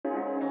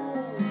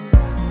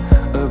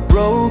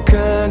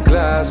broken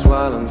glass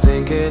while I'm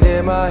thinking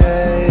in my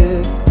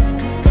head.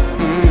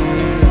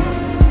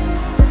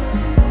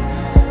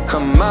 I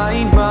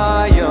mind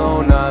my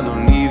own, I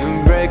don't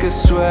even break a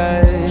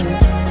sweat.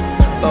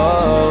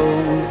 Oh,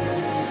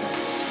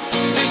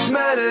 this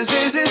madness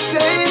is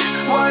insane.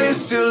 Why you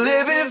still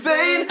live in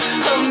vain?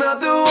 I'm not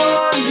the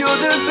one, you're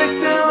the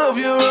victim of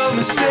your own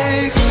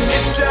mistakes.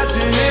 It's sad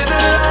to hear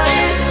the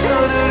lights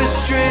under the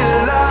street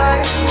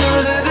lights,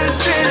 under the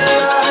street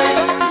lights.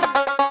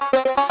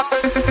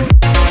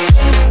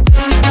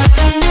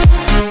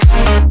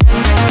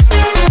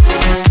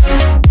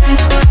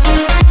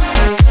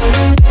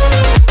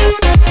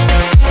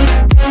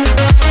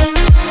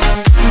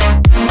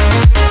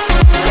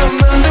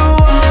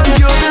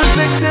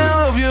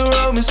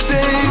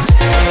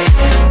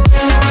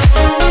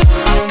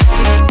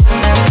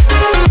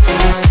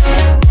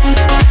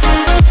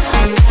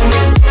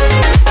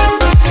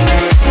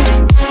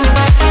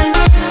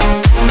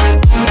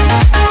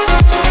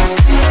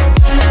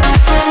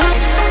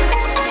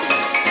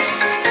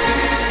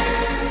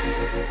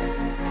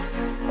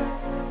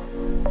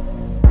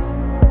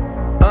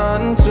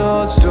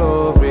 Untold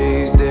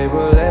stories, they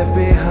were left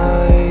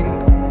behind.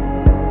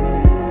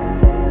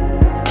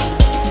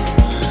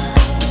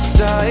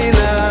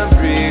 Silent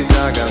breeze,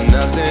 I got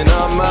nothing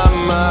on my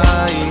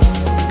mind.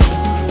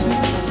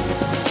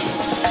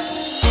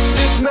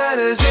 This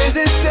madness is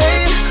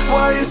insane.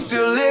 Why you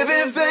still live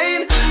in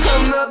vain?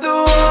 I'm not the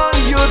one,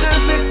 you're the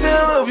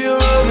victim of your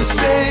own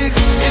mistakes.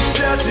 It's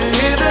sad to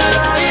hear the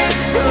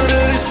lights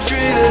under the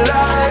street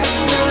lights,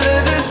 under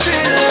the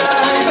street lights.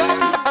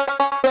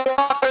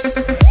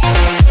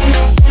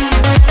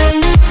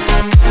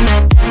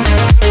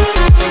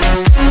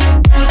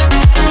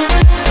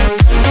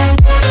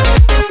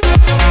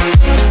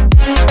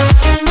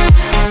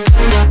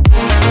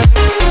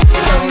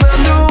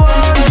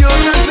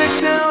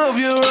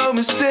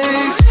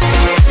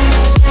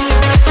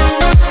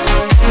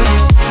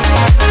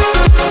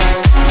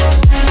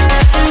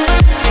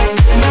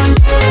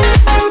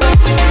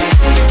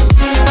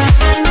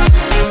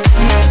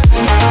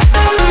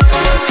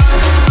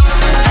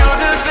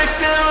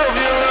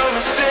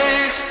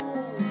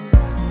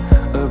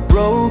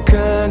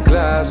 Broken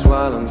glass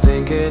while I'm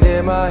thinking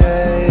in my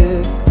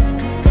head.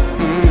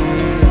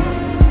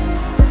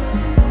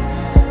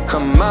 I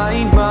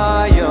mind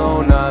my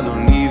own, I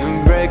don't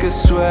even break a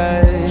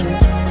sweat.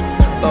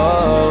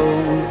 Oh,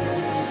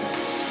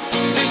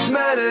 this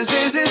madness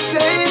is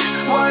insane.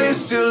 Why you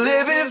still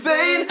live in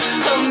vain?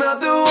 I'm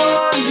not the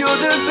one, you're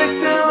the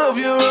victim of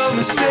your own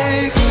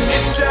mistakes.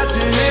 It's sad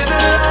to hear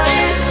the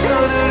lights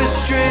under the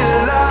street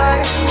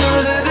lights,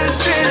 under the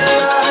street lights.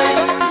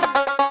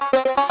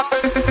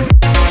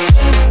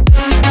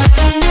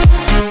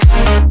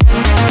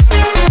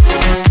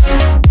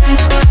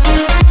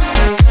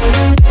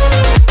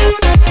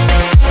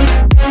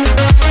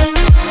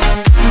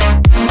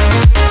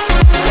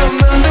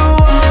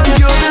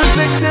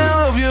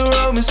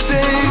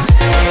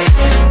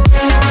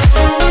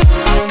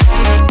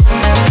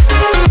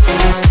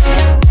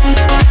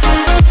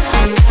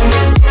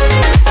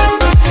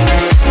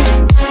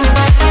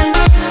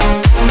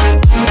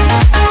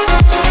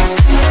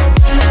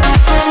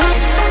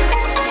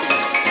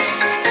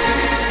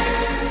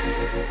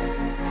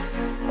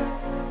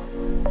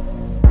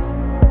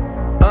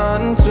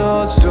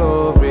 Untold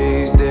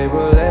stories, they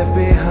were left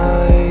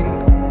behind.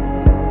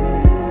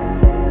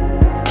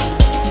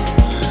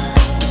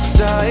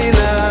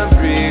 Silent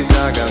breeze,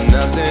 I got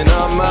nothing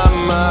on my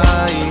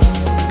mind.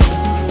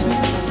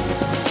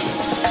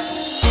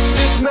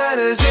 This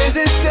madness is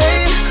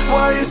insane.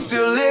 Why you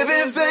still live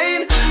in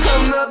vain?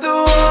 I'm not the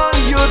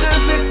one, you're the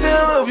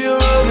victim of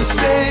your own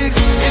mistakes.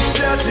 It's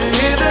sad to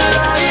hear the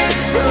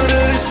lights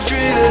under the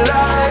street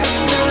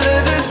lights,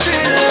 under the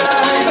street lights.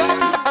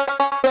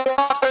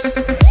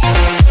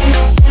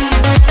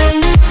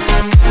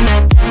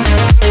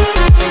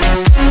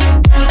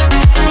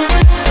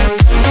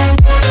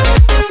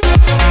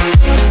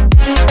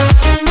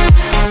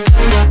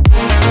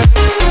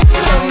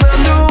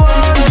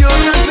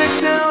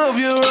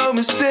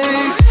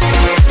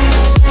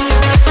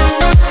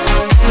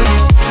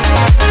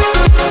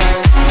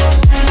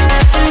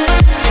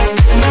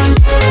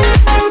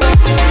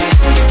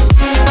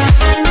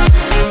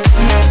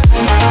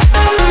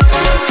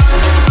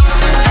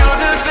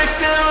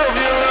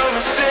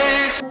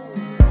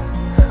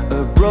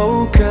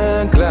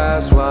 Broken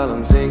glass while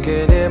I'm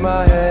thinking in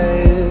my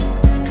head.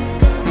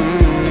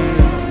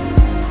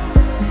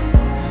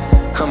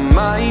 I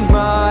mind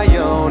my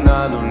own,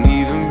 I don't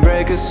even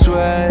break a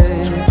sweat.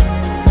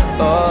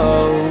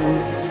 Oh,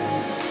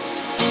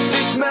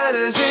 this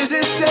madness is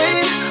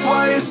insane.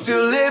 Why you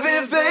still live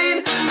in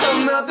vain?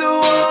 I'm not the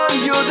one,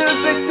 you're the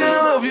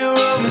victim of your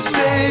own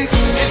mistakes.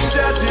 It's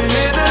sad to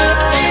hear the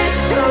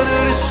lights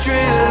under the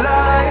street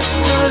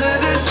lights, under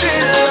the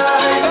street lights.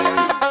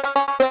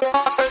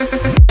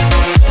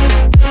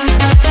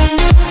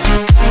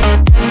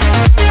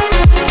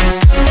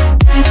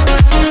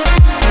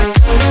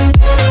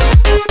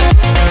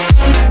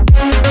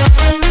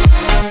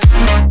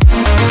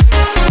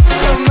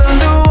 I'm not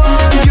the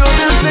one, you're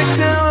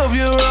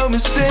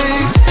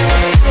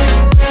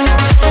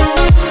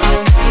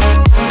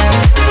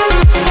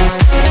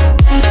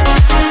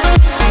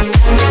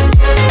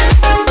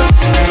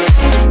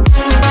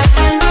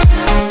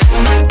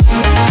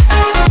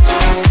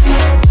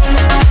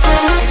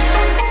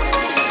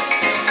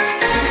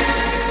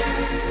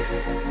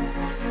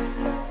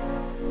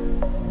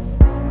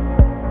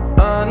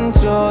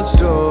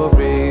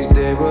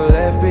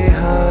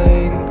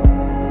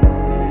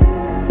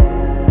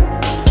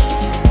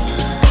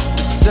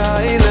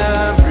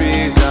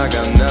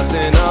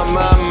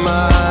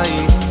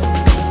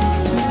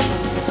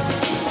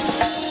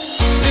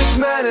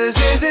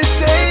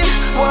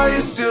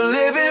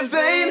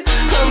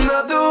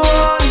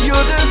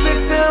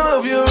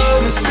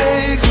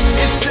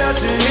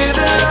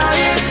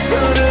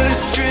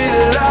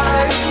street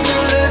lights,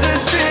 under the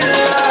street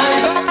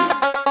lights.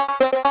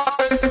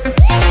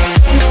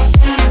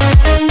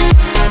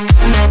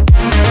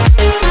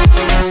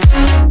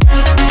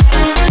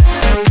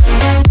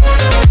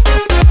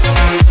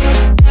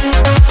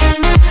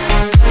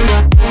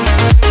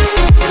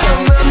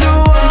 I'm not the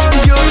one,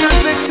 you're the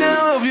victim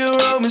of your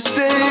own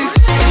mistakes.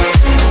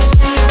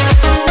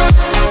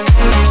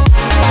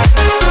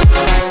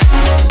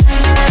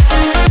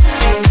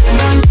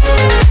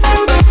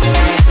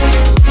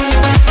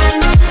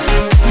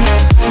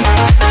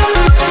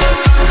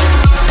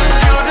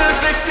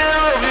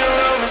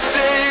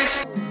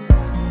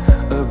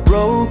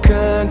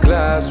 Broken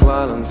glass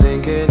while I'm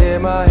thinking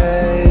in my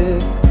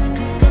head.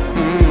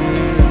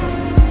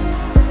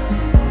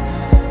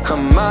 I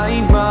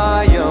mind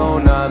my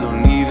own, I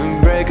don't even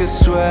break a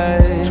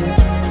sweat.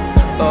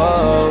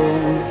 Oh,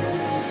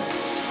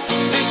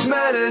 this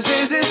madness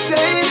is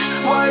insane.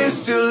 Why you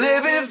still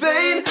live in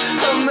vain?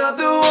 I'm not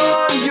the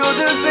one, you're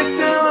the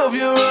victim of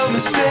your own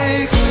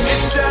mistakes.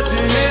 It's sad to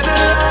hear the